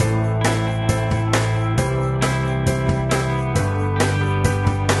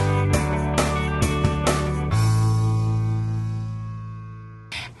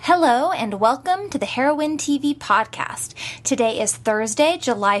Hello and welcome to the Heroine TV podcast. Today is Thursday,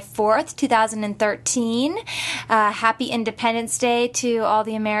 July 4th, 2013. Happy Independence Day to all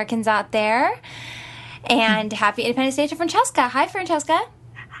the Americans out there. And happy Independence Day to Francesca. Hi, Francesca.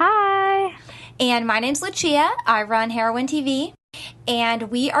 Hi. And my name's Lucia. I run Heroine TV.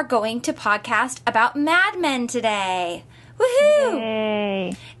 And we are going to podcast about Mad Men today. Woohoo!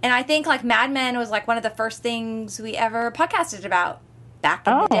 Yay. And I think Mad Men was one of the first things we ever podcasted about. Back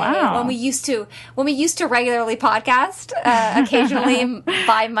in the day, wow. when we used to regularly podcast, occasionally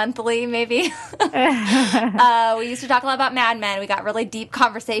bi-monthly maybe. We used to talk a lot about Mad Men. We got really deep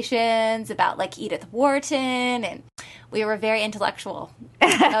conversations about Edith Wharton, and we were very intellectual. Oh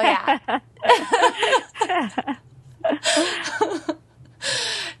yeah.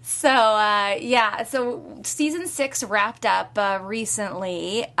 So season 6 wrapped up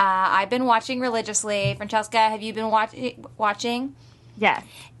recently. I've been watching religiously. Francesca, have you been watching? Yes.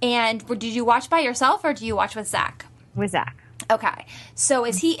 And did you watch by yourself or do you watch with Zach? With Zach. Okay. So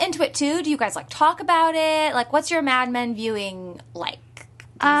is he into it too? Do you guys talk about it? What's your Mad Men viewing like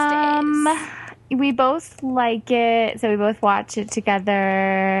these days? We both like it, so we both watch it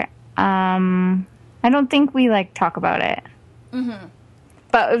together. I don't think we talk about it. Mm-hmm.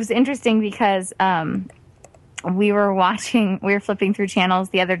 But it was interesting because we were flipping through channels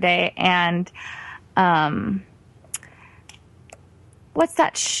the other day, and what's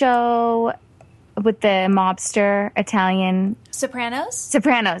that show with the mobster Italian? Sopranos,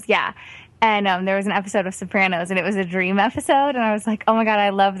 yeah. And there was an episode of Sopranos, and it was a dream episode, and I was like, oh my God, I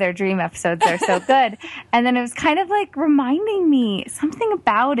love their dream episodes. They're so good. And then it was kind of reminding me something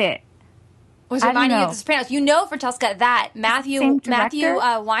about it. Was reminding you of the Sopranos. You know, Francesca, that Matthew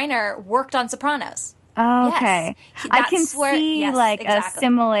Weiner worked on Sopranos. Oh, okay. Yes. I can see exactly. A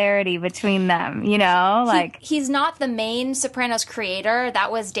similarity between them, He's not the main Sopranos creator.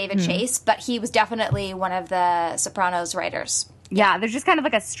 That was David Chase, but he was definitely one of the Sopranos writers. Yeah, there's just kind of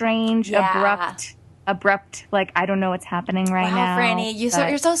a strange, abrupt, I don't know what's happening right now. Wow, Franny,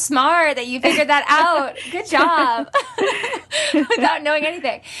 you're so smart that you figured that out. Good job. Without knowing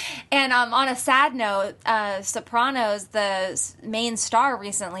anything. And on a sad note, Sopranos, the main star,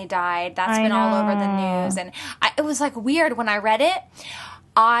 recently died. That's been all over the news. And it was weird when I read it.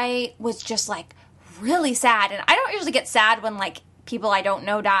 I was just really sad. And I don't usually get sad when people I don't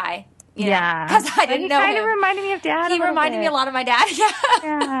know die. Yeah. Because I didn't know him. He kind of reminded me of Dad. He reminded me a lot of my dad.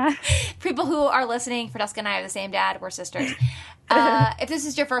 Yeah. People who are listening, Francesca and I have the same dad. We're sisters. If this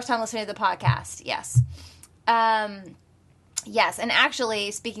is your first time listening to the podcast, yes. Yes, and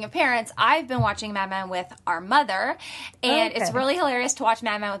actually, speaking of parents, I've been watching Mad Men with our mother, and it's really hilarious to watch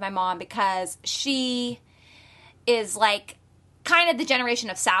Mad Men with my mom because she is kind of the generation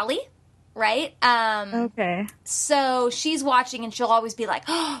of Sally. Right? Okay. So she's watching and she'll always be like,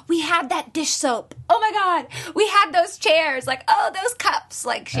 oh, we had that dish soap. Oh my God. We had those chairs. Oh, those cups.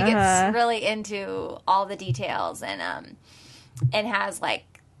 She gets really into all the details and has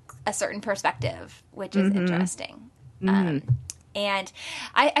a certain perspective, which is interesting. Mm-hmm. And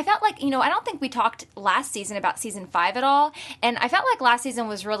I felt I don't think we talked last season about season 5 at all. And I felt last season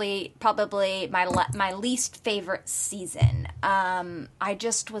was really probably my least favorite season. I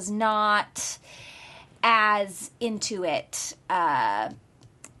just was not as into it. And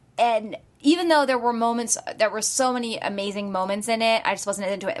even though there were so many amazing moments in it, I just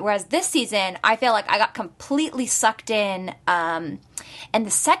wasn't into it. Whereas this season, I feel I got completely sucked in. And the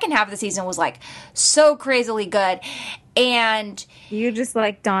second half of the season was so crazily good. And you just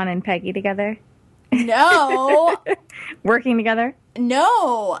like Dawn and Peggy together? No. Working together?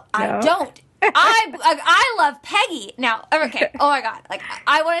 No, I don't. I love Peggy. Now, okay. Oh my God.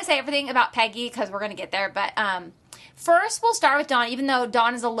 I want to say everything about Peggy because we're going to get there. But first, we'll start with Dawn, even though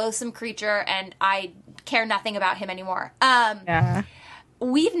Dawn is a loathsome creature and I care nothing about him anymore.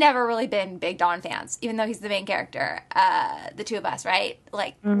 We've never really been big Dawn fans, even though he's the main character. The two of us, right?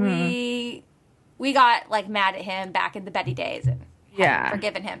 We got mad at him back in the Betty days and hadn't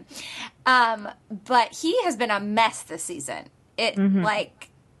forgiven him. But he has been a mess this season. It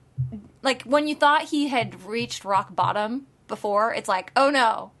when you thought he had reached rock bottom before, it's oh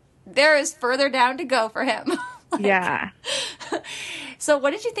no, there is further down to go for him. Yeah. So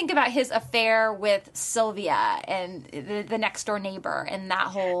what did you think about his affair with Sylvia and the next door neighbor and that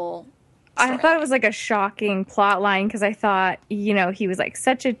whole story? I thought it was a shocking plot line because I thought, he was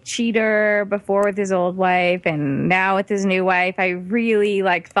such a cheater before with his old wife and now with his new wife. I really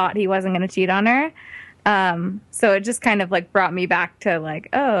thought he wasn't going to cheat on her. So it just kind of brought me back to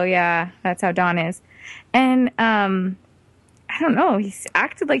oh yeah, that's how Dawn is. And I don't know, he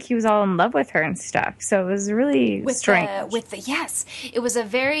acted like he was all in love with her and stuff. So it was really strange. Yes, it was a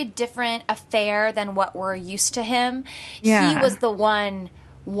very different affair than what we're used to him. Yeah. He was the one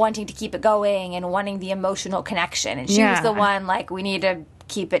wanting to keep it going and wanting the emotional connection, and she was the one like, we need to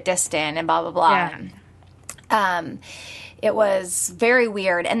keep it distant and blah blah blah. Yeah. It was very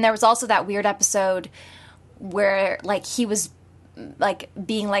weird, and there was also that weird episode where like he was like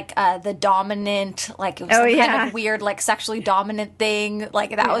being like the dominant, like it was some kind of weird like sexually dominant thing,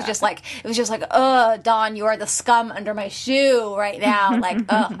 like that was just like, it was just like, oh, Dawn, you are the scum under my shoe right now. Like,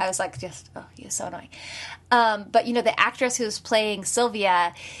 oh, I was like, just, oh, you're so annoying. But you know, the actress who's playing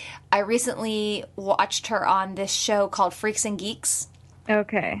Sylvia, I recently watched her on this show called Freaks and Geeks.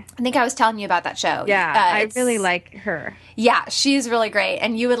 Okay. I think I was telling you about that show. Yeah, I really like her. Yeah, she's really great,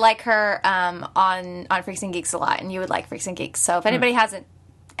 and you would like her on Freaks and Geeks a lot, and you would like Freaks and Geeks. So if anybody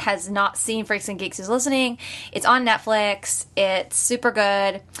has not seen Freaks and Geeks who's listening, it's on Netflix. It's super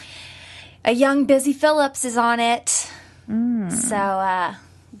good. A young Busy Phillips is on it. So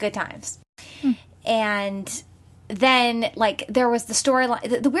good times. And then like there was the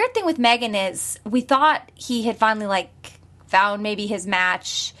storyline. The weird thing with Megan is we thought he had finally like found maybe his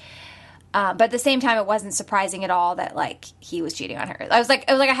match, but at the same time it wasn't surprising at all that like he was cheating on her.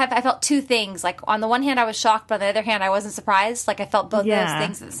 I felt two things. Like on the one hand I was shocked, but on the other hand I wasn't surprised. Like I felt both those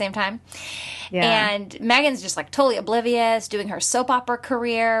things at the same time. And Megan's just like totally oblivious, doing her soap opera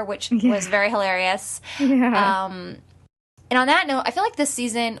career, which was very hilarious. And on that note, I feel like this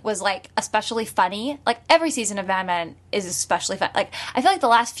season was like especially funny. Like every season of Mad Men is especially fun. Like I feel like the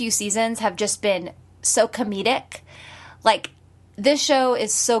last few seasons have just been so comedic. Like, this show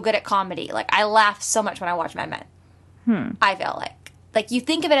is so good at comedy. Like, I laugh so much when I watch Mad Men. I feel like. Like, you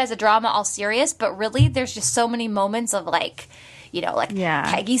think of it as a drama all serious, but really, there's just so many moments of, like, you know, like,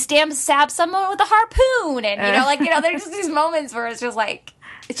 Peggy stabs someone with a harpoon. And, you know, there's just these moments where it's just, like,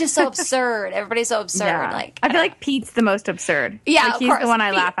 it's just so absurd. Everybody's so absurd. Yeah. Like I feel like Pete's the most absurd. Yeah, like, he's the one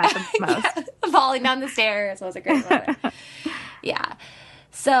I laugh at the most. Falling down the stairs was a great moment.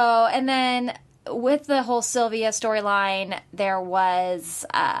 So, and then with the whole Sylvia storyline, there was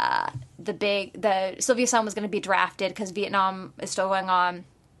the Sylvia's son was going to be drafted because Vietnam is still going on,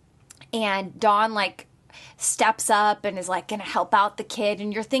 and Dawn like steps up and is like going to help out the kid,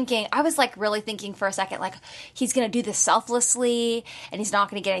 and you're thinking, I was like really thinking for a second like he's going to do this selflessly and he's not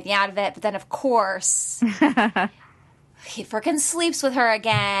going to get anything out of it, but then of course he freaking sleeps with her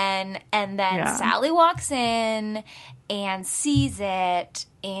again, and then Sally walks in and sees it.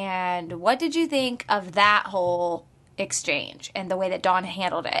 And what did you think of that whole exchange and the way that Dawn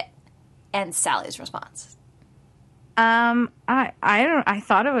handled it and Sally's response? I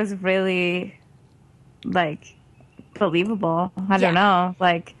thought it was really like believable. I don't know.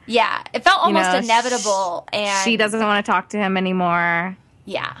 Like, yeah, it felt almost inevitable, and she doesn't want to talk to him anymore.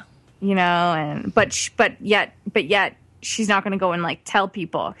 Yeah. You know, and but yet she's not going to go and like tell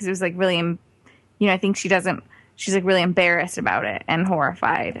people, because it was like really, you know, I think she's like really embarrassed about it and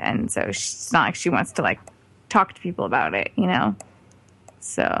horrified, and so it's not like she wants to like talk to people about it, you know.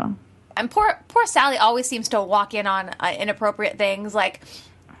 So, and poor Sally always seems to walk in on inappropriate things. Like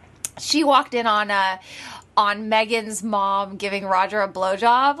she walked in on Megan's mom giving Roger a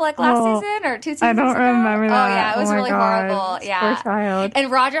blowjob like last season or 2 seasons ago. I don't remember that. Oh yeah, it was really horrible. Yeah. Poor child. And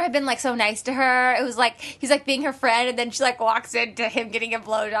Roger had been like so nice to her. It was like he's like being her friend, and then she like walks into him getting a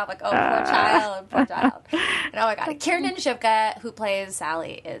blowjob. Like, oh, poor child. And oh my god, Kiernan Shipka, who plays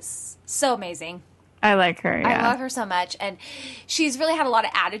Sally, is so amazing. I like her. Yeah. I love her so much, and she's really had a lot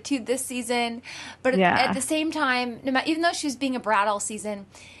of attitude this season. But at the same time, even though she was being a brat all season,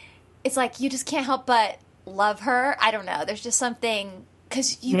 it's like you just can't help but love her. I don't know. There's just something,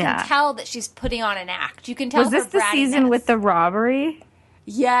 because you can tell that she's putting on an act. You can tell. Was this the season with the robbery?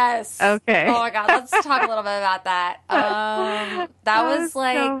 Yes. Okay. Oh my god, let's talk a little bit about that. That was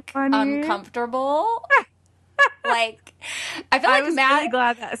like so uncomfortable. Like, I feel like I was really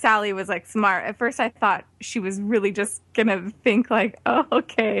glad that Sally was like smart. At first, I thought she was really just gonna think like, "Oh,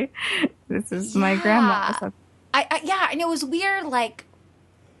 okay, this is my grandma." And it was weird. Like,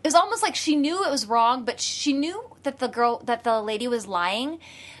 it was almost like she knew it was wrong, but she knew that the lady was lying,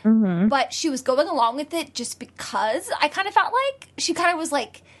 but she was going along with it just because. I kind of felt like she kind of was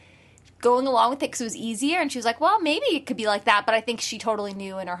like going along with it because it was easier, and she was like, "Well, maybe it could be like that," but I think she totally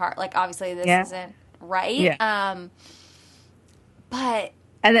knew in her heart, like, obviously this isn't right. Yeah. But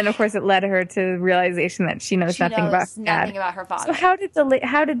and then of course it led her to the realization that she knows nothing about her father. So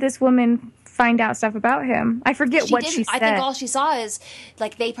how did this woman find out stuff about him. I forget what she said. I think all she saw is,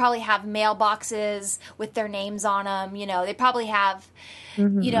 like, they probably have mailboxes with their names on them. You know, they probably have,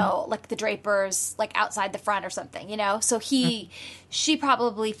 you know, like the Drapers, like, outside the front or something, you know? So she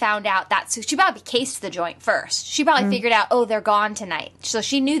probably found out that. So she probably cased the joint first. She probably figured out, oh, they're gone tonight. So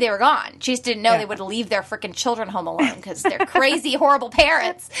she knew they were gone. She just didn't know they would leave their freaking children home alone because they're crazy, horrible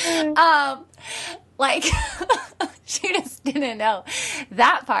parents. Like, she just didn't know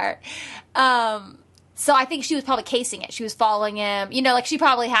that part. So I think she was probably casing it. She was following him. You know, like, she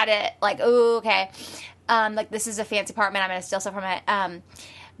probably had it, like, oh, okay. Like, this is a fancy apartment. I'm going to steal stuff from it.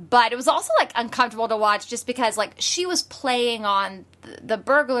 But it was also, like, uncomfortable to watch just because, like, she was playing on, the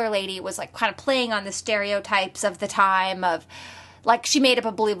burglar lady was, like, kind of playing on the stereotypes of the time of, like, she made up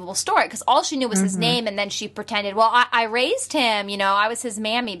a believable story because all she knew was his name, and then she pretended, well, I raised him, you know, I was his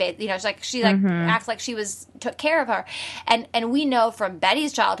mammy, you know, she acts like she took care of her, and we know from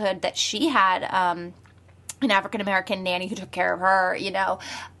Betty's childhood that she had an African-American nanny who took care of her, you know,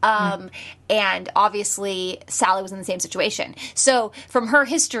 and obviously Sally was in the same situation. So from her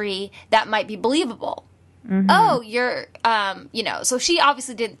history, that might be believable. Oh, you're, you know, so she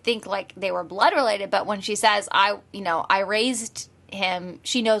obviously didn't think, like, they were blood related, but when she says, I raised him,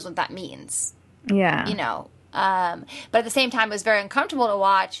 she knows what that means. Yeah. You know, but at the same time, it was very uncomfortable to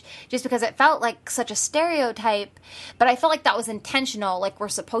watch just because it felt like such a stereotype, but I felt like that was intentional, like, we're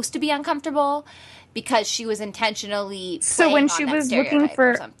supposed to be uncomfortable because she was intentionally So when she was looking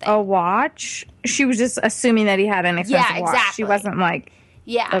for a watch, she was just assuming that he had an expensive watch. She wasn't like...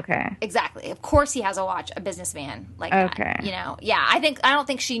 Yeah. Okay. Exactly. Of course he has a watch, a businessman like that. You know? Yeah. I don't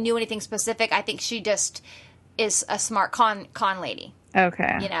think she knew anything specific. I think she just is a smart con lady.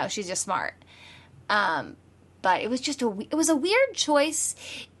 Okay. You know, she's just smart. But it was just it was a weird choice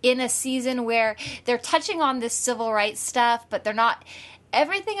in a season where they're touching on this civil rights stuff, but they're not.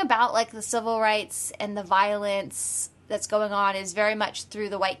 Everything about, like, the civil rights and the violence that's going on is very much through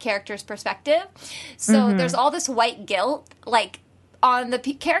the white character's perspective. So there's all this white guilt, like, on the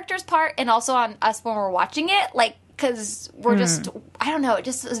character's part and also on us when we're watching it, like, because we're just, I don't know, it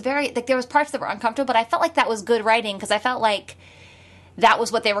just was very, like, there was parts that were uncomfortable, but I felt like that was good writing because I felt like that was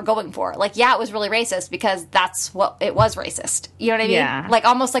what they were going for. Like, yeah, it was really racist because that's what, it was racist. You know what I mean? Yeah. Like,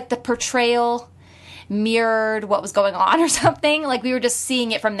 almost like the portrayal mirrored what was going on or something. Like, we were just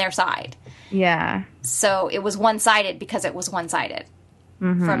seeing it from their side. Yeah. So it was one-sided because it was one-sided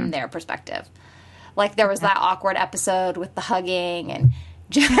from their perspective. Like, there was that awkward episode with the hugging and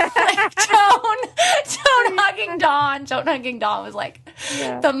like, Joan hugging Dawn. Joan hugging Dawn was, like,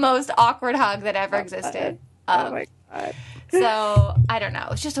 the most awkward hug that ever existed. Oh, my God. So, I don't know.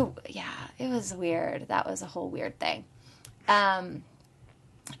 It's just it was weird. That was a whole weird thing.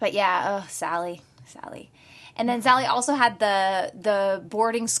 But, yeah, Sally. And then Sally also had the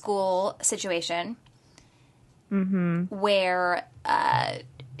boarding school situation where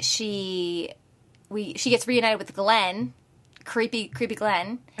she gets reunited with Glenn, creepy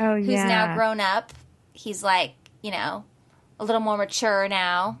Glenn, who's now grown up. He's, like, you know, a little more mature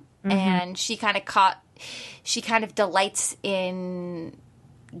now, and she kind of delights in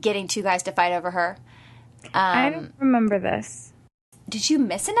getting two guys to fight over her. I don't remember this. Did you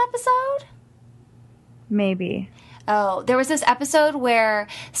miss an episode? Maybe. Oh, there was this episode where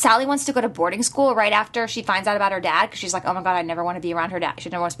Sally wants to go to boarding school right after she finds out about her dad because she's like, oh my God, I never want to be around her dad. She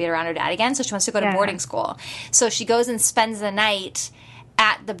never wants to be around her dad again, so she wants to go to boarding school. So she goes and spends the night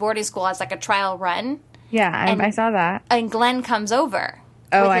at the boarding school as, like, a trial run. Yeah, I saw that. And Glenn comes over.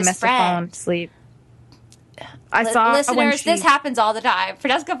 Oh, I must have fallen asleep. I saw listeners, this happens all the time.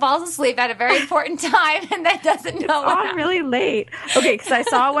 Francesca falls asleep at a very important time and then doesn't know what happened. Really late. Okay, because I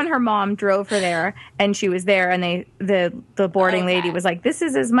saw when her mom drove her there and she was there and the boarding lady was like, this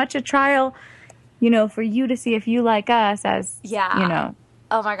is as much a trial, you know, for you to see if you like us as, you know.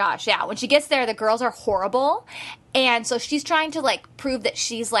 Oh my gosh, yeah. When she gets there, the girls are horrible. And so she's trying to, like, prove that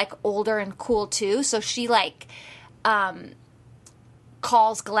she's, like, older and cool too. So she, like,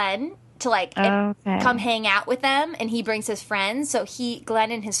 calls Glenn to, like, come hang out with them, and he brings his friends. So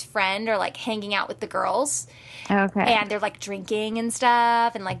Glenn and his friend are, like, hanging out with the girls. Okay. And they're, like, drinking and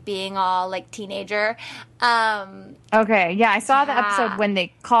stuff and, like, being all, like, teenager. Okay, yeah, I saw the episode when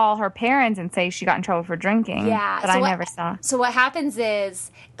they call her parents and say she got in trouble for drinking. Yeah. But I never saw. So what happens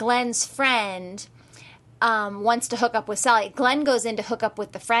is Glenn's friend wants to hook up with Sally. Glenn goes in to hook up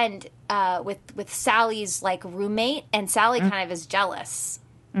with the friend, with Sally's, like, roommate, and Sally kind of is jealous.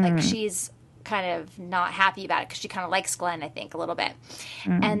 Like, she's kind of not happy about it because she kind of likes Glenn, I think, a little bit.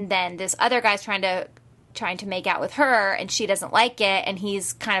 And then this other guy's trying to make out with her, and she doesn't like it, and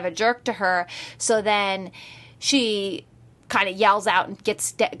he's kind of a jerk to her. So then she kind of yells out and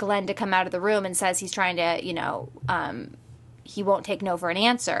gets Glenn to come out of the room and says he's trying to, he won't take no for an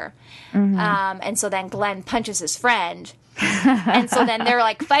answer. And so then Glenn punches his friend. And so then they're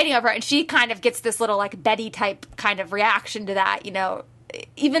like fighting over it, and she kind of gets this little like Betty type kind of reaction to that,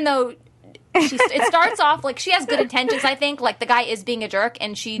 even though it starts off like she has good intentions, I think, like the guy is being a jerk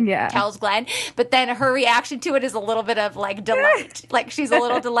and she tells Glenn, but then her reaction to it is a little bit of like delight. Like she's a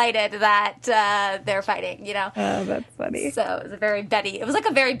little delighted that they're fighting, Oh, that's funny. So it was like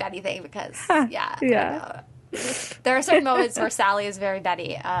a very Betty thing because there are certain moments where Sally is very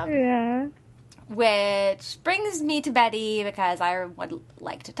Betty. Which brings me to Betty because I would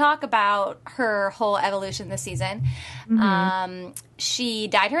like to talk about her whole evolution this season. She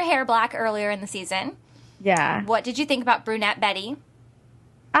dyed her hair black earlier in the season. Yeah. What did you think about brunette Betty?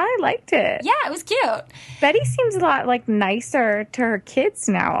 I liked it. Yeah, it was cute. Betty seems a lot like nicer to her kids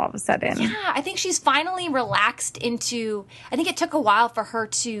now all of a sudden. Yeah, I think she's finally relaxed into... I think it took a while for her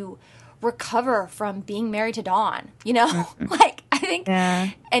to recover from being married to Dawn, Like, I think... Yeah.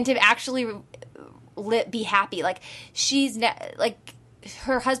 And to actually... be happy. Like she's like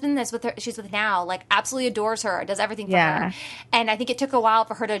her husband she's with now, like absolutely adores her, does everything for her. And I think it took a while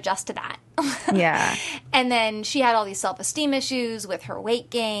for her to adjust to that. Yeah. And then she had all these self-esteem issues with her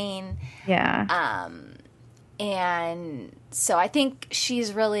weight gain. Yeah. And so I think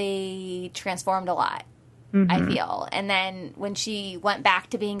she's really transformed a lot, I feel. And then when she went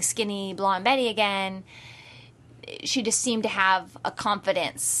back to being skinny blonde Betty again, she just seemed to have a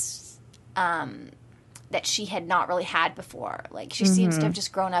confidence that she had not really had before. Like she seems to have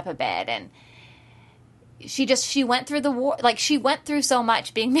just grown up a bit, and she went through the war. Like she went through so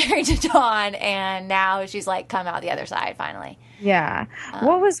much being married to Dawn, and now she's like come out the other side finally. Yeah.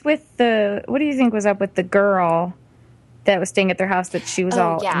 What do you think was up with the girl that was staying at their house that she was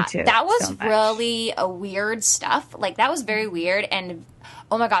into? That was really a weird stuff. Like that was very weird, and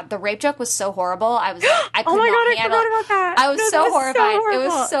oh my god, the rape joke was so horrible. I could not handle I forgot about that. I was so horrified. It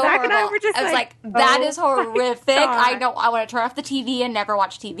was so Zach horrible. And I were just I was like, that is horrific. I know. I want to turn off the TV and never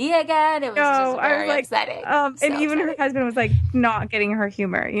watch TV again. It was just very upsetting. And even her husband was like not getting her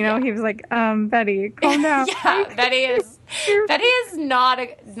humor. He was like, Betty, calm down. Yeah, Betty is not.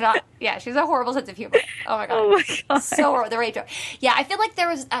 Yeah, she's a horrible sense of humor. Oh my god. Oh my god. So horrible. The rape joke. Yeah, I feel like there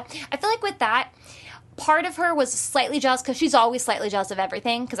was. I feel like with that, part of her was slightly jealous because she's always slightly jealous of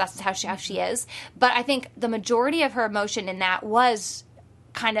everything because that's how she is. But I think the majority of her emotion in that was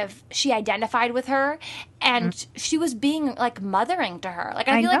kind of she identified with her and she was being like mothering to her. Like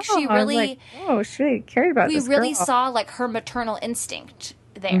I feel like she really she cared about this girl. We really saw like her maternal instinct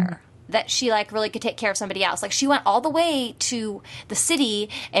there. That she like really could take care of somebody else. Like she went all the way to the city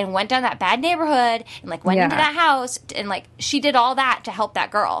and went down that bad neighborhood and like went into that house and like she did all that to help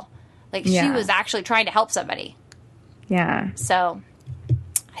that girl. Like, she was actually trying to help somebody. Yeah. So,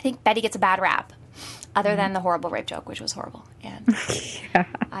 I think Betty gets a bad rap, other than the horrible rape joke, which was horrible. And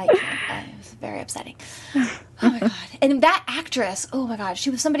I was very upsetting. Oh, my God. And that actress, oh, my God, she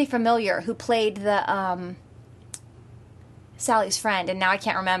was somebody familiar who played the Sally's friend, and now I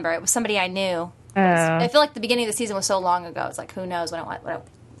can't remember. It was somebody I knew. I feel like the beginning of the season was so long ago. It's like, who knows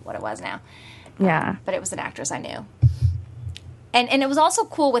what it was now. Yeah. But it was an actress I knew. And it was also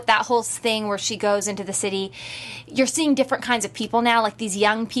cool with that whole thing where she goes into the city. You're seeing different kinds of people now. Like these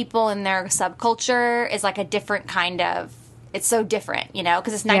young people in their subculture is like a different kind of... It's so different,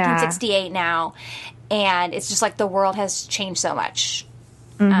 because it's 1968 now. And it's just like the world has changed so much.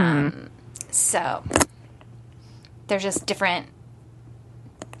 So there's just different,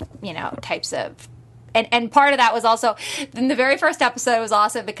 types of... And part of that was also, in the very first episode was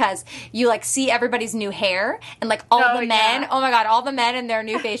awesome because you, like, see everybody's new hair. And, like, all the men, oh, my God, all the men in their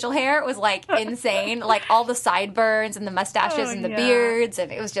new facial hair was, like, insane. Like, all the sideburns and the mustaches and the beards. And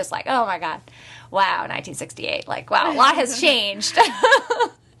it was just like, oh, my God. Wow, 1968. Like, wow, a lot has changed.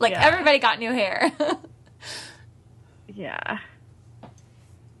 Everybody got new hair.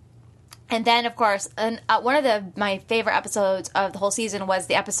 And then, of course, one of my favorite episodes of the whole season was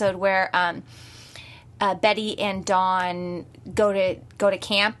the episode where... Betty and Dawn go to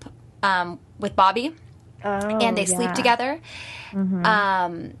camp with Bobby, and they sleep together.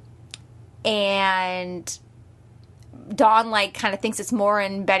 And Dawn like kind of thinks it's more,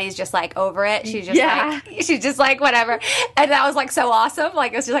 and Betty's just like over it. She's just like whatever. And that was like so awesome.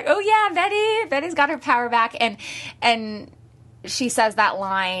 Like it was just like, oh yeah, Betty's got her power back, and she says that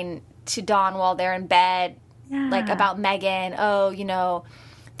line to Dawn while they're in bed, like about Megan. Oh,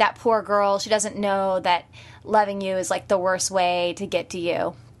 that poor girl, she doesn't know that loving you is like the worst way to get to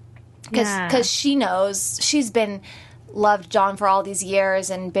you. Because she knows she's been loved John for all these years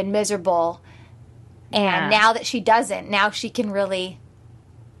and been miserable. And now that she doesn't, now she can really,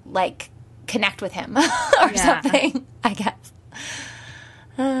 like, connect with him or something, I guess.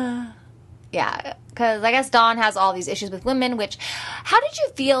 Yeah, because I guess Dawn has all these issues with women, which, how did you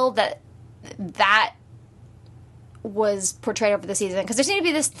feel that was portrayed over the season? Because there seemed to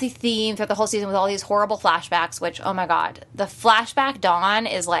be this theme throughout the whole season with all these horrible flashbacks, which, oh my God, the flashback Dawn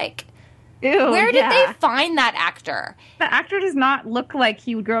is like, ew, where did they find that actor? The actor does not look like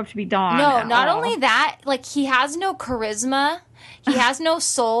he would grow up to be Dawn. No, not only that, like, he has no charisma. He has no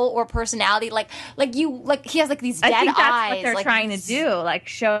soul or personality. Like he has like these dead eyes. I think that's what they're trying to do. Like,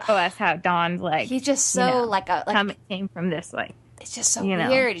 show us how Dawn's like. He's just so came from this, like. It's just so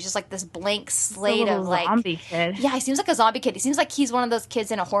weird. He's just like this blank slate of like zombie kid. Yeah, he seems like a zombie kid. He seems like he's one of those kids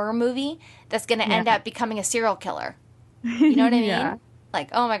in a horror movie that's going to end up becoming a serial killer. You know what I mean? Yeah. Like,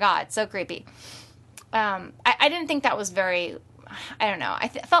 oh my God, so creepy. I didn't think that was very. I don't know. I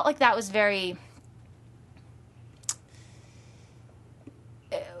felt like that was very.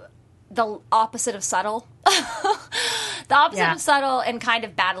 The opposite of subtle. The opposite of subtle, and kind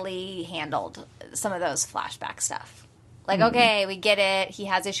of badly handled some of those flashback stuff. Like, okay, we get it. He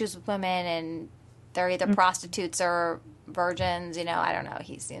has issues with women, and they're either prostitutes or virgins. You know, I don't know.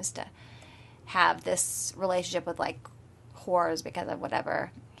 He seems to have this relationship with, like, whores because of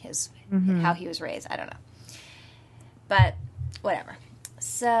whatever how he was raised. I don't know. But whatever.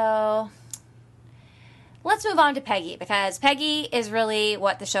 So let's move on to Peggy, because Peggy is really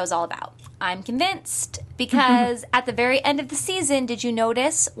what the show's all about. I'm convinced, because at the very end of the season, did you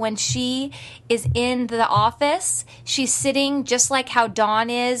notice when she is in the office, she's sitting just like how Dawn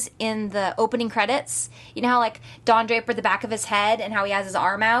is in the opening credits? You know how, like, Don Draper, the back of his head, and how he has his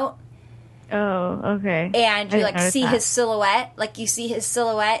arm out? Oh, okay. And you, like, see his silhouette. Like, you see his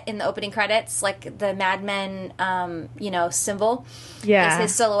silhouette in the opening credits, like the Mad Men, symbol. Yeah. Is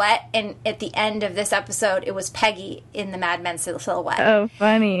his silhouette. And at the end of this episode, it was Peggy in the Mad Men silhouette. Oh,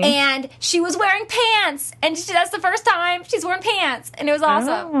 funny. And she was wearing pants. And that's the first time she's wearing pants. And it was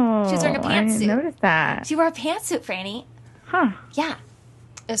awesome. Oh, she was wearing a pantsuit. I didn't notice that. She wore a pantsuit, Franny. Huh. Yeah.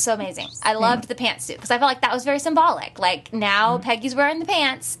 It was so amazing. I loved the pantsuit because I felt like that was very symbolic. Like, now Peggy's wearing the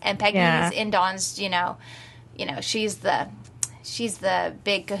pants, and Peggy's in Dawn's. She's the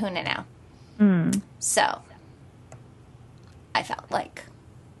big Kahuna now. Mm. So I felt like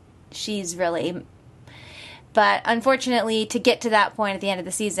she's really. But unfortunately, to get to that point at the end of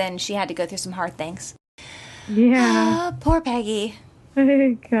the season, she had to go through some hard things. Yeah. Poor Peggy.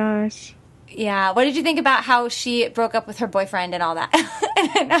 Oh gosh. Yeah. What did you think about how she broke up with her boyfriend and all that?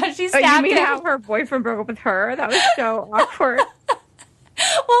 And how she stabbed you mean him? how her boyfriend broke up with her? That was so awkward.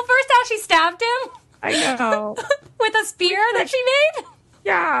 Well, first how she stabbed him. I know. With a spear that she made?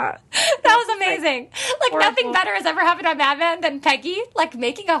 Yeah. That was amazing. Like, nothing better has ever happened on Mad Men than Peggy, like,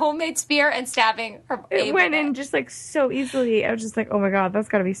 making a homemade spear and stabbing her. It went in just, like, so easily. I was just like, oh my God, that's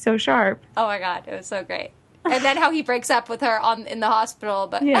got to be so sharp. Oh my God, it was so great. And then how he breaks up with her in the hospital,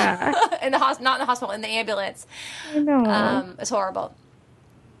 but yeah, not in the hospital, in the ambulance. I know. It's horrible.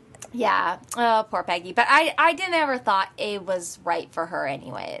 Yeah. Oh, poor Peggy. But I didn't ever thought Abe was right for her,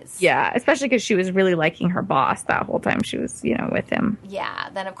 anyways. Yeah, especially because she was really liking her boss that whole time she was, with him. Yeah.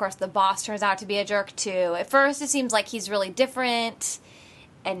 Then of course the boss turns out to be a jerk too. At first it seems like he's really different,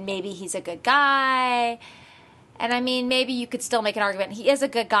 and maybe he's a good guy. And I mean, maybe you could still make an argument he is a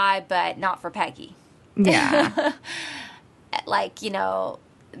good guy, but not for Peggy. Yeah. Like,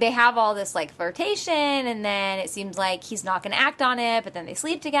 they have all this, like, flirtation, and then it seems like he's not going to act on it, but then they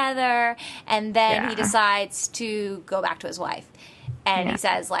sleep together, and then he decides to go back to his wife. And he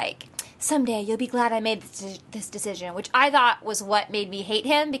says, like, someday you'll be glad I made this decision, which I thought was what made me hate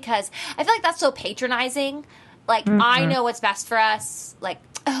him, because I feel like that's so patronizing. Like, I know what's best for us. Like,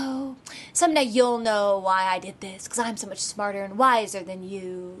 oh, someday you'll know why I did this, because I'm so much smarter and wiser than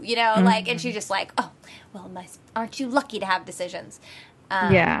you, like, and she's just like, oh, well, aren't you lucky to have decisions?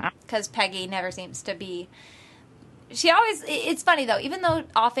 Because Peggy never seems to be, it's funny though, even though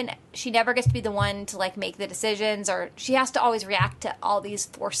often she never gets to be the one to, like, make the decisions, or she has to always react to all these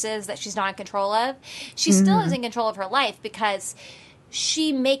forces that she's not in control of, she still is in control of her life, because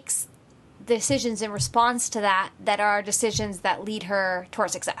she makes decisions in response to that are decisions that lead her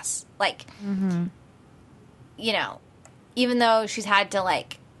toward success. Like, even though she's had to,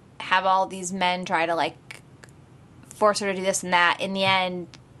 like, have all these men try to, like, force her to do this and that, in the end,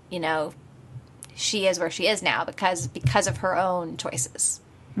 she is where she is now because of her own choices.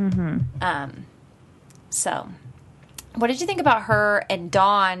 So what did you think about her and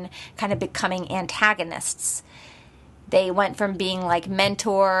Dawn kind of becoming antagonists? They went from being, like,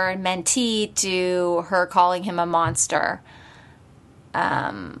 mentor and mentee to her calling him a monster.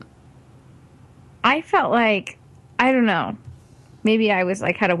 I felt like, I don't know, maybe I was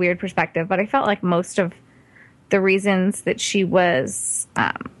like had a weird perspective, but I felt like most of the reasons that she was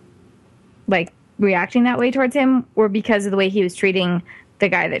like reacting that way towards him were because of the way he was treating the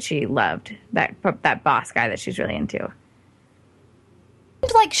guy that she loved, that boss guy that she's really into.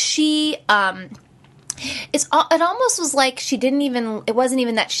 Like she, it almost was like she didn't even, it wasn't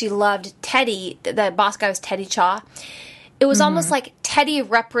even that she loved Teddy, the boss guy was Teddy Chaw. It was almost like Teddy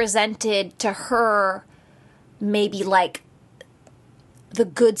represented to her maybe like the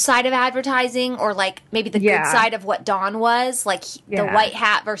good side of advertising, or like maybe the good side of what Dawn was, like the white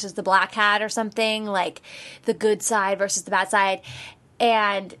hat versus the black hat or something, like the good side versus the bad side.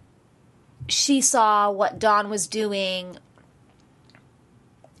 And she saw what Dawn was doing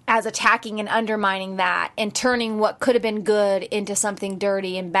as attacking and undermining that and turning what could have been good into something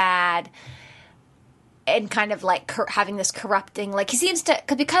dirty and bad, and kind of like having this corrupting, like he seems to,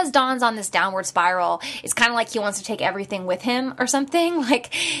 because Don's on this downward spiral, it's kind of like he wants to take everything with him or something.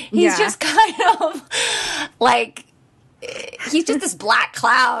 Like he's just kind of like, he's just this black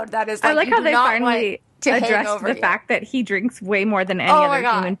cloud that is like, I like how they finally addressed the fact that he drinks way more than any other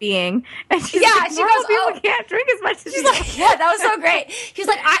human being. And she's like, she goes, people can't drink as much as she's like, yeah, that was so great. She's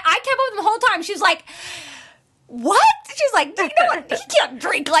like, I kept up with him the whole time. She was like, what? She's like, you know what? He can't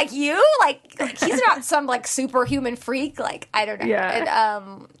drink like you. Like he's not some like superhuman freak. Like, I don't know.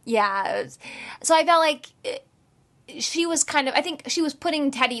 Yeah. And, so I felt like she was kind of, I think she was putting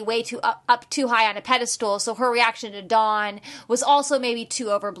Teddy way too up too high on a pedestal. So her reaction to Dawn was also maybe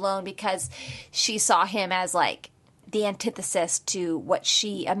too overblown, because she saw him as like the antithesis to what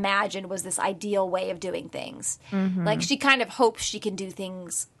she imagined was this ideal way of doing things. Mm-hmm. Like she kind of hopes she can do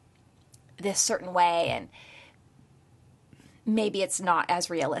things this certain way, and maybe it's not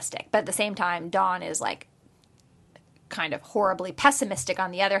as realistic. But at the same time, Dawn is like kind of horribly pessimistic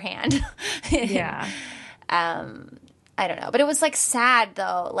on the other hand. Yeah. I don't know. But it was like sad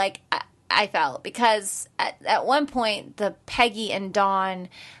though. Like I felt, because at one point the Peggy and Dawn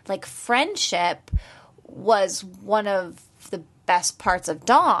like friendship was one of the best parts of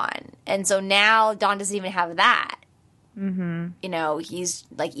Dawn. And so now Dawn doesn't even have that. Mm-hmm. You know, he's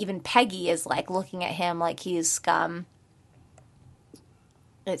like, even Peggy is like looking at him like he's scum.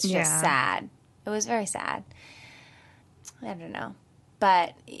 It's just sad. It was very sad. I don't know.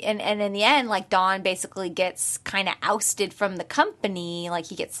 But, and in the end, like, Dawn basically gets kind of ousted from the company. Like,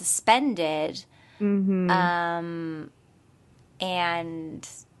 he gets suspended. Mm-hmm. And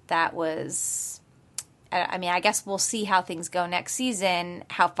that was, I mean, I guess we'll see how things go next season,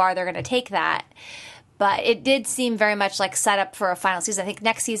 how far they're going to take that. But it did seem very much like set up for a final season. I think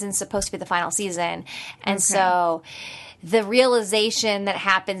next season's supposed to be the final season. And so the realization that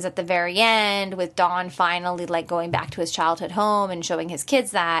happens at the very end with Dawn finally like going back to his childhood home and showing his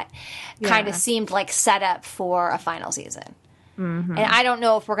kids that kind of seemed like set up for a final season. Mm-hmm. And I don't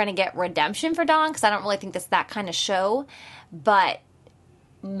know if we're going to get redemption for Dawn, because I don't really think that's that kind of show. But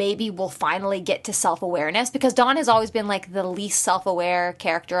maybe we'll finally get to self-awareness, because Dawn has always been like the least self-aware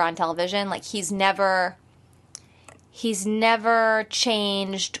character on television. Like he's never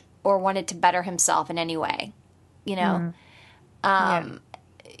changed or wanted to better himself in any way. You know,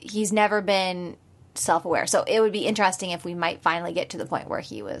 he's never been self-aware. So it would be interesting if we might finally get to the point where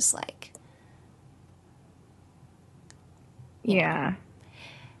he was like, you know.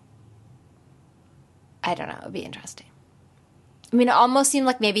 I don't know. It would be interesting. I mean, it almost seemed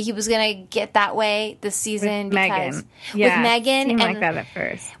like maybe he was going to get that way this season with Megan. With Megan. Seemed like that at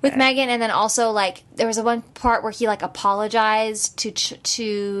first. With Megan, and then also, like, there was one part where he, like, apologized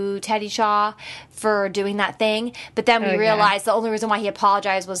to Teddy Chaw for doing that thing. But then we realized the only reason why he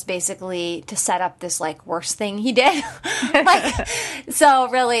apologized was basically to set up this, like, worse thing he did. Like, so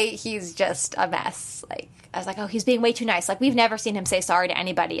really, he's just a mess. Like, I was like, oh, he's being way too nice. Like, we've never seen him say sorry to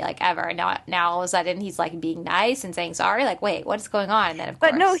anybody, like, ever. And now all of a sudden he's, like, being nice and saying sorry. Like, wait, what's going on? And then, of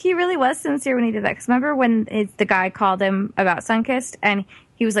course. But no, he really was sincere when he did that. Because remember when the guy called him about Sunkist? And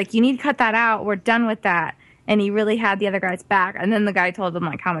he was like, you need to cut that out. We're done with that. And he really had the other guy's back. And then the guy told him,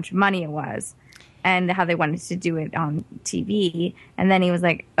 like, how much money it was. And how they wanted to do it on TV. And then he was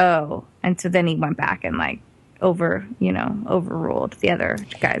like, oh. And so then he went back and, like, overruled the other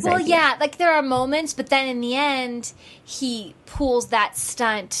guy's idea. Yeah, like there are moments, but then in the end, he pulls that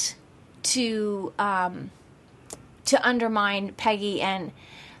stunt to undermine Peggy and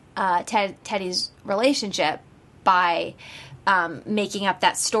Teddy's relationship by making up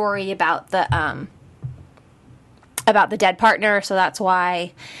that story about the dead partner. So that's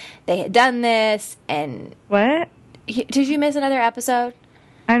why they had done this. And what? Did you miss another episode?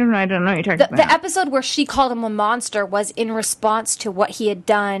 I don't know what you're talking about. The episode where she called him a monster was in response to what he had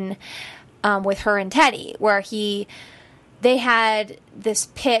done with her and Teddy, where they had this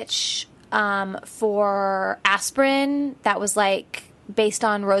pitch for aspirin that was like based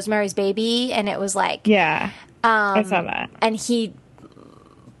on Rosemary's Baby, and it was like, yeah, I saw that. And he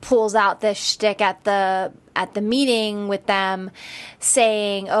pulls out this shtick at the meeting with them,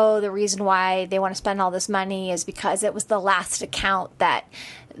 saying, "Oh, the reason why they want to spend all this money is because it was the last account that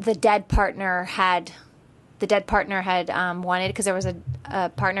the dead partner had wanted, because there was a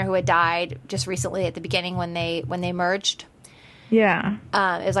partner who had died just recently at the beginning when they merged." Yeah.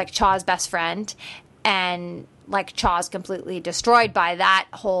 It was like Chaw's best friend, and like Chaw's completely destroyed by that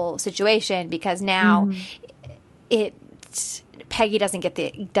whole situation, because now Peggy doesn't get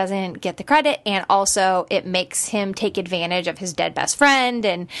the credit, and also it makes him take advantage of his dead best friend,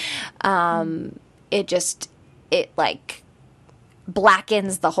 and it like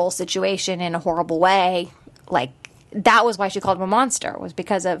blackens the whole situation in a horrible way. Like, that was why she called him a monster, was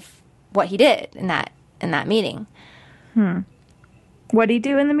because of what he did in that meeting. What'd he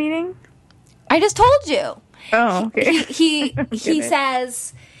do in the meeting? I just told you. Oh, okay. He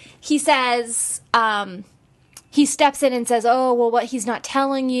says he steps in and says, "Oh, well, what he's not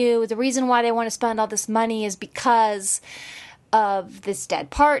telling you, the reason why they want to spend all this money is because of this dead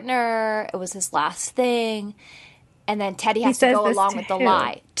partner. It was his last thing." And then Teddy has to go along with the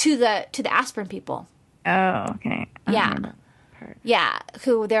lie to the aspirin people. Oh, okay. Yeah,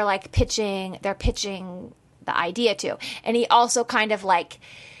 who they're like pitching the idea to. And he also kind of like,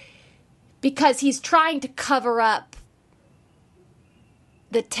 because he's trying to cover up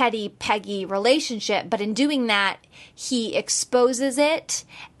the Teddy-Peggy relationship, but in doing that, he exposes it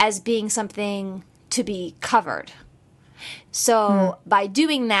as being something to be covered. So by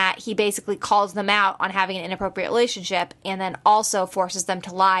doing that, he basically calls them out on having an inappropriate relationship, and then also forces them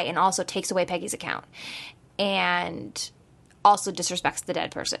to lie, and also takes away Peggy's account, and also disrespects the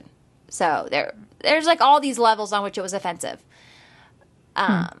dead person. So there's like all these levels on which it was offensive.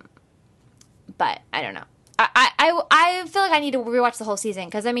 But I don't know. I feel like I need to rewatch the whole season,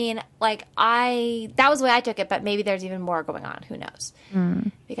 because I mean, like, that was the way I took it, but maybe there's even more going on. Who knows?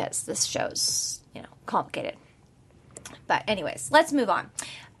 Because this show's, complicated. But anyways, let's move on.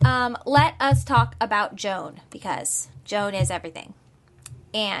 Let us talk about Joan, because Joan is everything.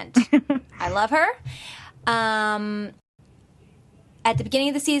 And I love her. At the beginning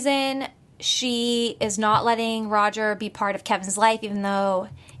of the season, she is not letting Roger be part of Kevin's life, even though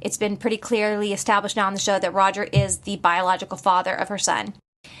it's been pretty clearly established now on the show that Roger is the biological father of her son.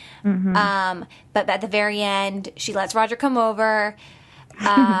 But at the very end, she lets Roger come over,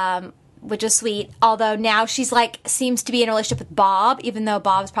 which is sweet. Although now she's like, seems to be in a relationship with Bob, even though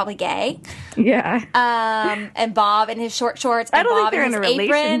Bob's probably gay. Yeah. And Bob in his short shorts, and I don't Bob think they're in in his a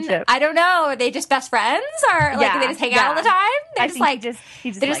apron. relationship. I don't know. Are they just best friends, or like they just hang out all the time? They're just like they're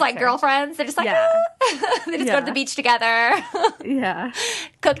just like girlfriends. They're just like they just go to the beach together.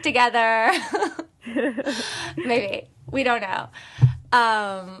 Cook together. Maybe, we don't know.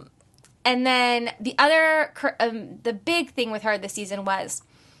 And then the big thing with her this season was,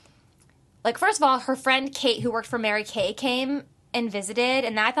 like, first of all, her friend Kate, who worked for Mary Kay, came and visited,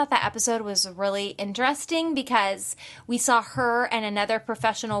 and I thought that episode was really interesting, because we saw her and another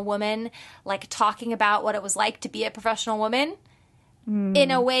professional woman, like, talking about what it was like to be a professional woman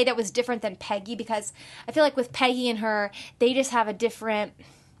in a way that was different than Peggy, because I feel like with Peggy and her, they just have a different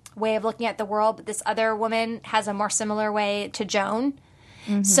way of looking at the world, but this other woman has a more similar way to Joan.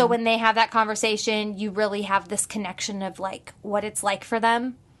 So when they have that conversation, you really have this connection of, like, what it's like for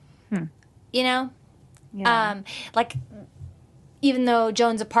them. Like, even though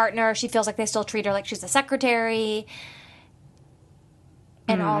Joan's a partner, she feels like they still treat her like she's a secretary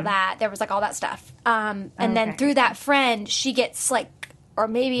and all that. There was, like, all that stuff. And then through that friend, she gets, like, or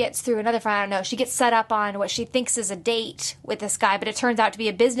maybe it's through another friend, I don't know, she gets set up on what she thinks is a date with this guy, but it turns out to be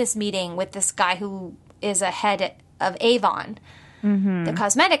a business meeting with this guy who is a head of Avon, the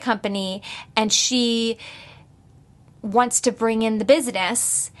cosmetic company, and she wants to bring in the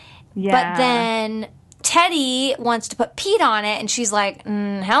business. But then Teddy wants to put Pete on it, and she's like,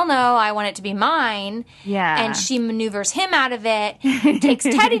 hell no, I want it to be mine. And she maneuvers him out of it, takes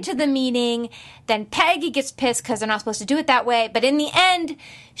Teddy to the meeting. Then Peggy gets pissed because they're not supposed to do it that way. But in the end,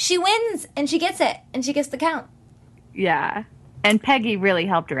 she wins, and she gets it, and she gets the count. Yeah. And Peggy really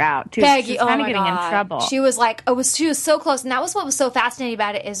helped her out, too. Peggy, she was kind of getting in trouble. She was like, she was so close. And that was what was so fascinating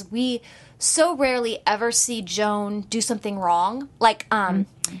about it, is we so rarely ever see Joan do something wrong. Like,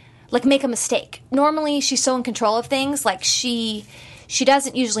 like, make a mistake. Normally, she's so in control of things. Like, she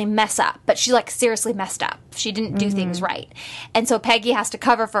doesn't usually mess up, but she, like, seriously messed up. She didn't do things right. And so Peggy has to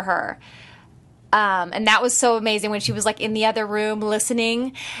cover for her. And that was so amazing when she was, like, in the other room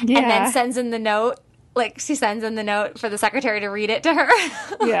listening and then sends in the note. Like, she sends in the note for the secretary to read it to her.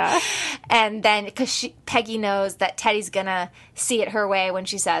 Yeah. And then, because Peggy knows that Teddy's going to see it her way when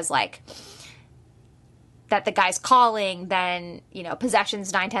she says, like, that the guy's calling, then, you know,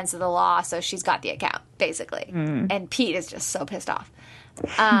 possession's 9/10 of the law, so she's got the account, basically. And Pete is just so pissed off.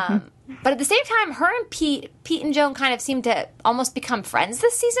 But at the same time, her and Pete and Joan kind of seem to almost become friends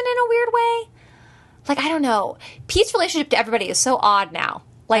this season in a weird way. Like, I don't know. Pete's relationship to everybody is so odd now.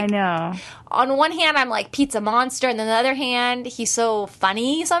 Like, I know. On one hand, I'm like, Pete's a monster, and on the other hand, he's so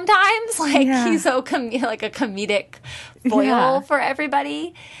funny sometimes. Like, he's so like a comedic foil for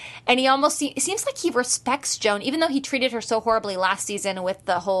everybody. And he almost seems like he respects Joan, even though he treated her so horribly last season with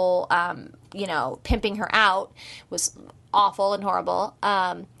the whole, you know, pimping her out was awful and horrible.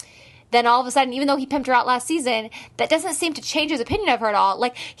 Then all of a sudden, even though he pimped her out last season, that doesn't seem to change his opinion of her at all.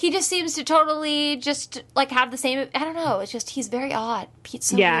 Like, he just seems to totally just, like, have the same... I don't know. It's just, he's very odd. Pete's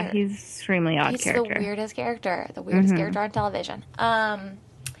so weird. Yeah, he's extremely odd character. He's the weirdest character. The weirdest character on television.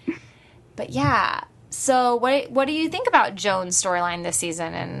 But, yeah. So, what do you think about Joan's storyline this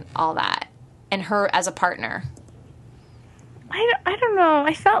season and all that? And her as a partner? I don't know.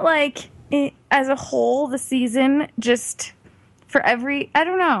 I felt like, as a whole, the season just... I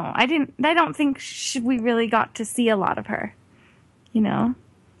don't know. I don't think we really got to see a lot of her. You know?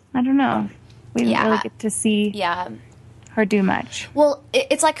 I don't know. We didn't really get to see her do much. Well,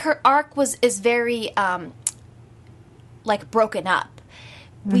 it's like her arc is very, like, broken up.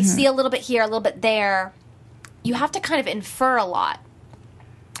 We see a little bit here, a little bit there. You have to kind of infer a lot.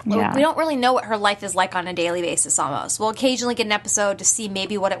 Yeah. We don't really know what her life is like on a daily basis almost. We'll occasionally get an episode to see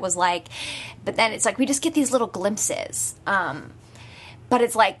maybe what it was like. But then it's like we just get these little glimpses. But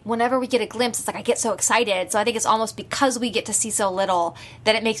it's like whenever we get a glimpse, it's like I get so excited. So I think it's almost because we get to see so little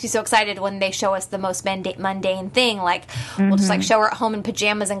that it makes me so excited when they show us the most mundane thing. Like we'll just like show her at home in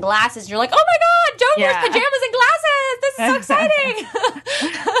pajamas and glasses. And you're like, oh my God, Joan wears pajamas and glasses. This is so exciting.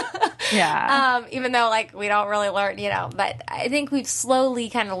 Even though like we don't really learn, you know. But I think we've slowly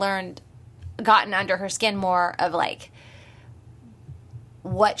kind of gotten under her skin more of like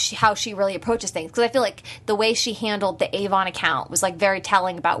how she really approaches things, because I feel like the way she handled the Avon account was like very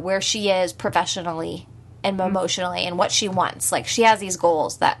telling about where she is professionally and emotionally and what she wants. Like she has these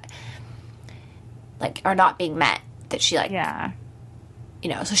goals that like are not being met, that she like you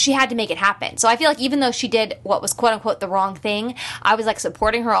know, so she had to make it happen. So I feel like even though she did what was quote unquote the wrong thing, I was like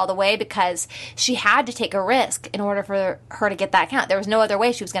supporting her all the way because she had to take a risk in order for her to get that account. There was no other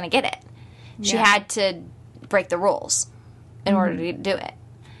way she was going to get it. She had to break the rules in order to do it.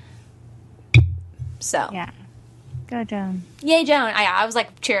 So. Yeah. Go, Joan. Yay, Joan. I was,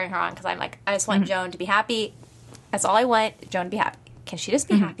 like, cheering her on because I'm like, I just want Joan to be happy. That's all I want, Joan to be happy. Can she just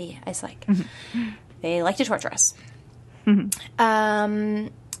be happy? I was like, they like to torture us.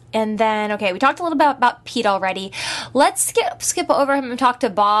 And then, okay, we talked a little bit about Pete already. Let's skip over him and talk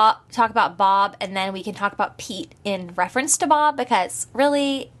about Bob, and then we can talk about Pete in reference to Bob, because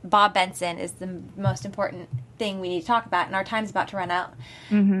really, Bob Benson is the most important thing we need to talk about, and our time's about to run out.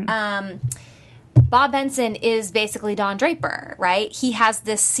 Bob Benson is basically Don Draper, right? He has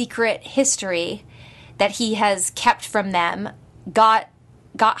this secret history that he has kept from them, got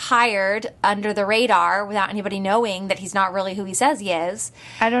hired under the radar without anybody knowing that he's not really who he says he is.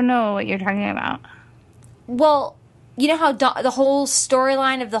 I don't know what you're talking about. Well, you know how the whole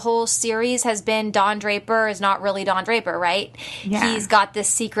storyline of the whole series has been Don Draper is not really Don Draper, right? Yeah. He's got this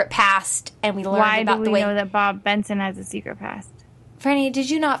secret past, and we learned about the way... Why do we know that Bob Benson has a secret past? Franny, did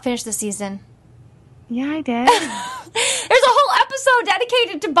you not finish the season? Yeah, I did. There's a whole episode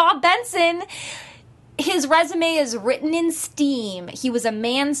dedicated to Bob Benson. His resume is written in steam. He was a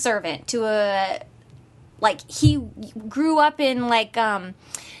manservant to he grew up in, like,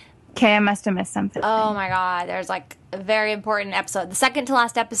 Okay, I must have missed something. Oh, my God. There's, like, a very important episode. The second to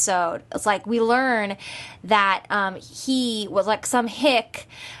last episode, it's like we learn that he was, like, some hick.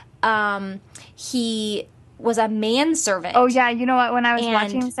 He was a manservant. Oh, yeah. You know what? When I was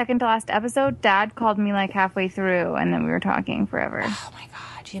watching the second to last episode, Dad called me, like, halfway through, and then we were talking forever. Oh, my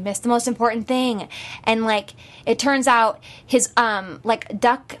God. You missed the most important thing. And, like, it turns out his,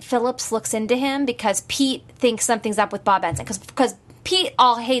 Duck Phillips looks into him because Pete thinks something's up with Bob Benson. Because Pete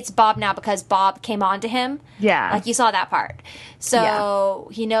all hates Bob now because Bob came on to him. Yeah. Like, you saw that part. So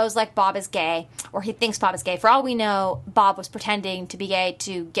he knows, like, Bob is gay, or he thinks Bob is gay. For all we know, Bob was pretending to be gay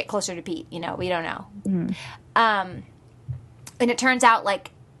to get closer to Pete. You know, we don't know. And it turns out,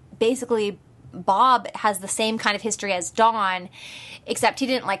 like, basically Bob has the same kind of history as Dawn, except he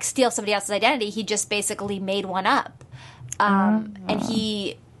didn't, like, steal somebody else's identity. He just basically made one up. And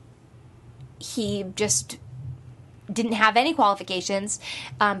he he just didn't have any qualifications,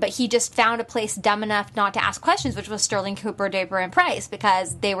 but he just found a place dumb enough not to ask questions, which was Sterling, Cooper, Draper, and Price,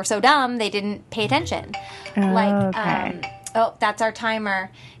 because they were so dumb they didn't pay attention. That's our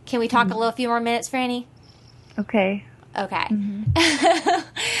timer. Can we talk a few more minutes, Franny? Okay.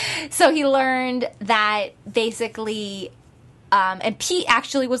 So he learned that basically, and Pete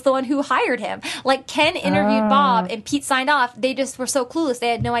actually was the one who hired him. Like, Ken interviewed Bob, and Pete signed off. They just were so clueless. They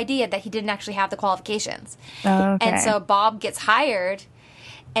had no idea that he didn't actually have the qualifications. And so Bob gets hired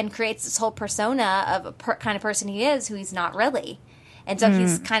and creates this whole persona of a kind of person he is, who he's not really. And so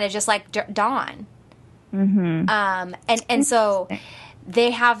he's kind of just like Don. And so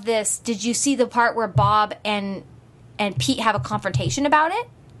they have this. Did you see the part where Bob and Pete have a confrontation about it?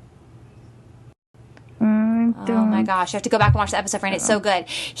 Oh my gosh, you have to go back and watch the episode, friend. It's so good.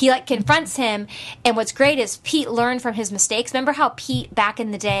 He like confronts him, and what's great is Pete learned from his mistakes. Remember how Pete back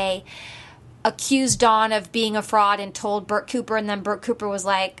in the day accused Don of being a fraud and told Burt Cooper, and then Burt Cooper was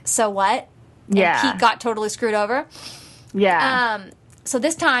like, "So what?" And Pete got totally screwed over. So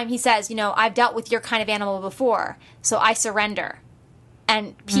this time he says, I've dealt with your kind of animal before, so I surrender.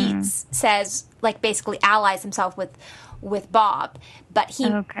 And Pete says, like, basically allies himself with Bob, but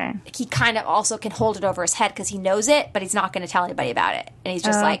he kind of also can hold it over his head because he knows it, but he's not going to tell anybody about it. And he's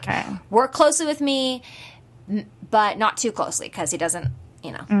just like, work closely with me, but not too closely because he doesn't,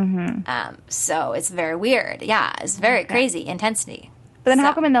 so it's very weird. Yeah, it's very crazy intensity. But then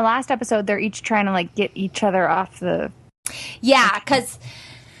how come in the last episode they're each trying to like get each other off the... Yeah, because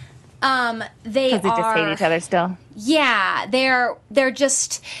they just hate each other still. Yeah, they're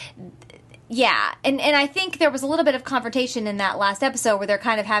just... Yeah, and I think there was a little bit of confrontation in that last episode where they're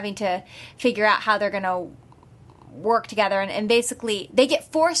kind of having to figure out how they're going to work together, and basically they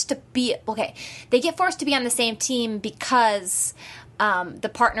get forced to be on the same team because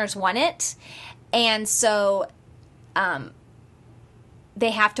the partners want it, and so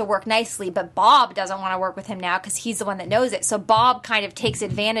they have to work nicely, but Bob doesn't want to work with him now because he's the one that knows it. So Bob kind of takes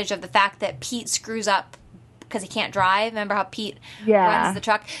advantage of the fact that Pete screws up because he can't drive. Remember how Pete runs the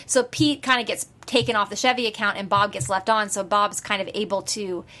truck? So Pete kind of gets taken off the Chevy account and Bob gets left on. So Bob's kind of able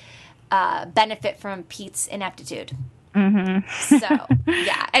to benefit from Pete's ineptitude. So,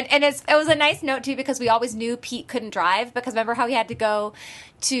 yeah. And it was a nice note, too, because we always knew Pete couldn't drive. Because remember how he had to go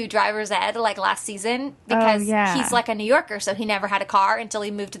to driver's ed, like, last season? Because he's, like, a New Yorker, so he never had a car until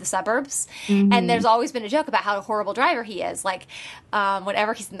he moved to the suburbs. And there's always been a joke about how a horrible driver he is. Like,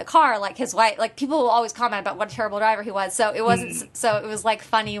 whenever he's in the car, like, his wife... Like, people will always comment about what a terrible driver he was. So it wasn't... So it was, like,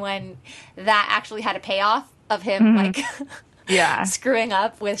 funny when that actually had a payoff of him, like... screwing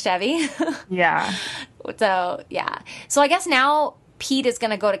up with Chevy. So, yeah. So I guess now Pete is going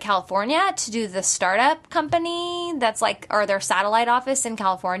to go to California to do the startup company that's like, or their satellite office in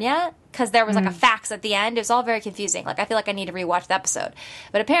California, because there was like a fax at the end. It was all very confusing. Like, I feel like I need to rewatch the episode.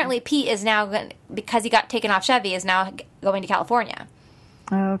 But apparently Pete is now, because he got taken off Chevy, is now going to California.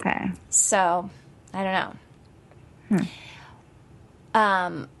 Okay. So, I don't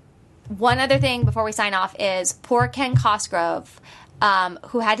know. One other thing before we sign off is poor Ken Cosgrove,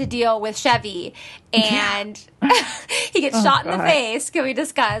 who had to deal with Chevy, and he gets shot in the face. Can we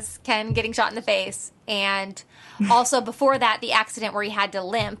discuss Ken getting shot in the face? And also before that, the accident where he had to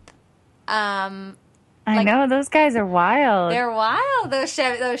limp. I know, those guys are wild. They're wild, those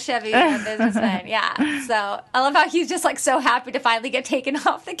Chevy businessmen. Yeah. So I love how he's just like so happy to finally get taken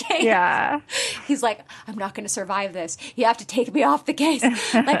off the case. Yeah. He's like, I'm not going to survive this. You have to take me off the case.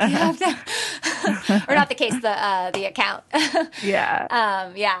 Like, you have to, or not the case, the account.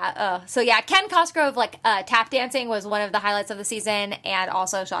 So yeah, Ken Cosgrove, like, tap dancing was one of the highlights of the season, and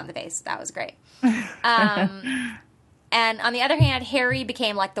also shot in the face. That was great. And on the other hand, Harry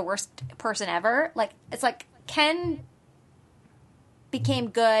became, like, the worst person ever. Like, it's like Ken became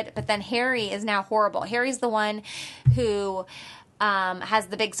good, but then Harry is now horrible. Harry's the one who has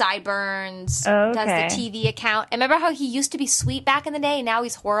the big sideburns, does the TV account. And remember how he used to be sweet back in the day, and now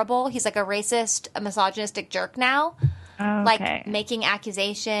he's horrible? He's, like, a racist, a misogynistic jerk now. Like, making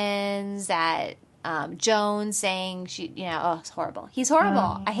accusations at Joan, saying she, it's horrible. He's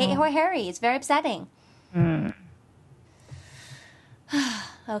horrible. I hate Harry. It's very upsetting.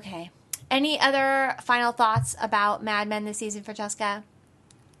 Okay. Any other final thoughts about Mad Men this season, Francesca?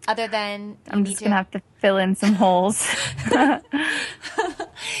 Other than I'm just going to have to fill in some holes.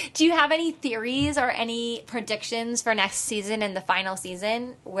 Do you have any theories or any predictions for next season and the final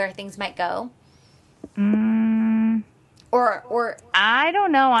season where things might go? Or I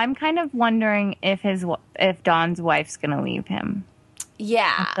don't know. I'm kind of wondering if Don's wife's going to leave him.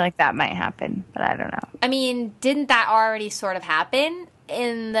 Yeah. I feel like that might happen, but I don't know. I mean, didn't that already sort of happen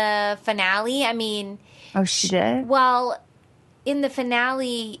in the finale. I mean... Oh, she did? Well, in the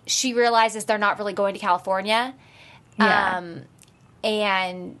finale, she realizes they're not really going to California. Yeah.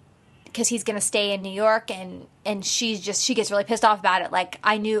 And... because he's going to stay in New York, and she gets really pissed off about it. Like,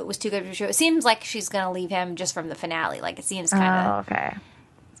 I knew it was too good to be true. It seems like she's going to leave him just from the finale. Like, it seems kind of... Oh, okay.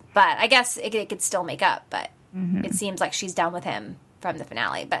 But I guess it could still make up, but it seems like she's done with him from the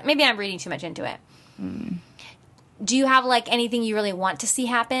finale. But maybe I'm reading too much into it. Do you have, like, anything you really want to see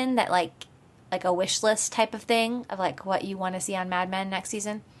happen that, like a wish list type of thing of, like, what you want to see on Mad Men next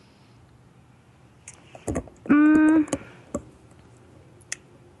season?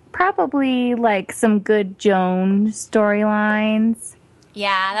 Probably, like, some good Joan storylines.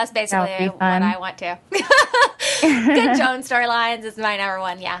 Yeah, that's basically what I want to. Good Joan storylines is my number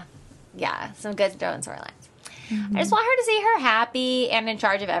one, yeah. Yeah, some good Joan storylines. I just want her to see her happy and in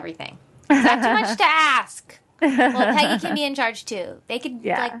charge of everything. Is that too much to ask? Well, Peggy can be in charge, too. They could,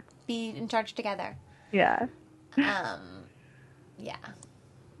 like, be in charge together. Yeah. Yeah.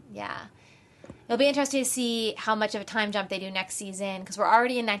 It'll be interesting to see how much of a time jump they do next season, because we're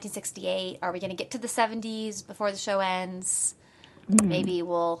already in 1968. Are we going to get to the 70s before the show ends? Maybe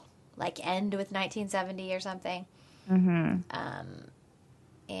we'll, like, end with 1970 or something. And,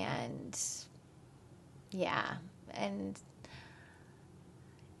 yeah. And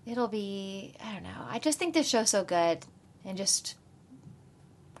it'll be, I don't know. I just think this show's so good and just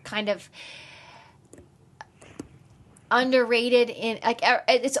kind of underrated in, like,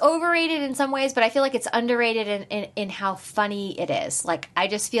 it's overrated in some ways, but I feel like it's underrated in how funny it is. Like, I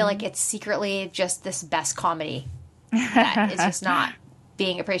just feel like it's secretly just this best comedy that is just not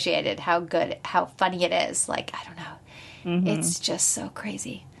being appreciated, how funny it is. Like, I don't know. It's just so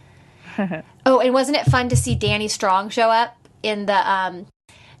crazy. Oh, and wasn't it fun to see Danny Strong show up in the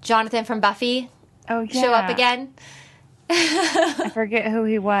Jonathan from Buffy show up again? I forget who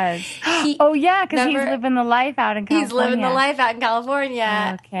he was. Because he's living the life out in California. He's living the life out in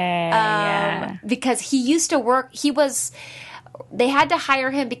California. Okay, because he used to work, they had to hire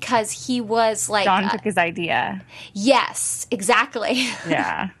him because he was like... John took his idea. Yes, exactly.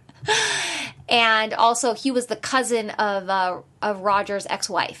 Yeah. And also, he was the cousin of Roger's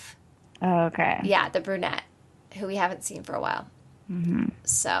ex-wife. Oh, okay. Yeah, the brunette, who we haven't seen for a while.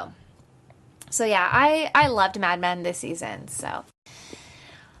 So yeah, I loved Mad Men this season, so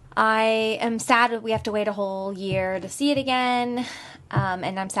I am sad that we have to wait a whole year to see it again,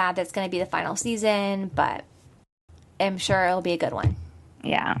 and I'm sad that it's going to be the final season, but I'm sure it'll be a good one.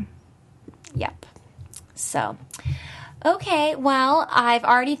 Yeah. Yep. So, okay, well, I've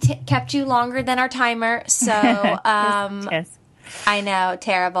already kept you longer than our timer, so Yes. I know,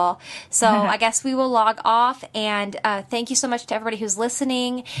 terrible. So I guess we will log off, and thank you so much to everybody who's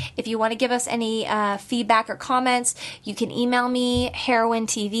listening. If you want to give us any feedback or comments, you can email me,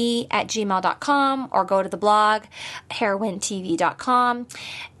 heroinetv@gmail.com, or go to the blog, heroinetv.com.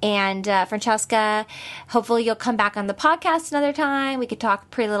 And Francesca, hopefully you'll come back on the podcast another time. We could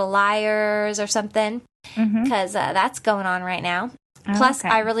talk Pretty Little Liars or something, because that's going on right now. Plus,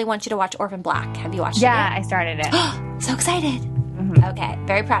 I really want you to watch Orphan Black. Have you watched it yet? Yeah, I started it. So excited. Okay,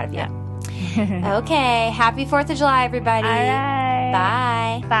 very proud of you. Okay, happy 4th of July, everybody. All right.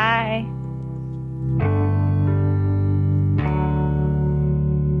 Bye. Bye.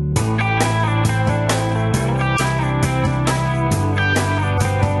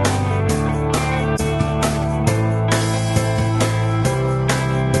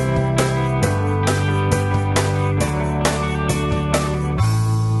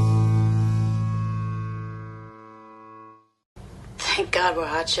 Thank God we're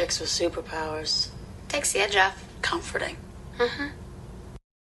hot chicks with superpowers. Takes the edge off. Comforting. Mm-hmm.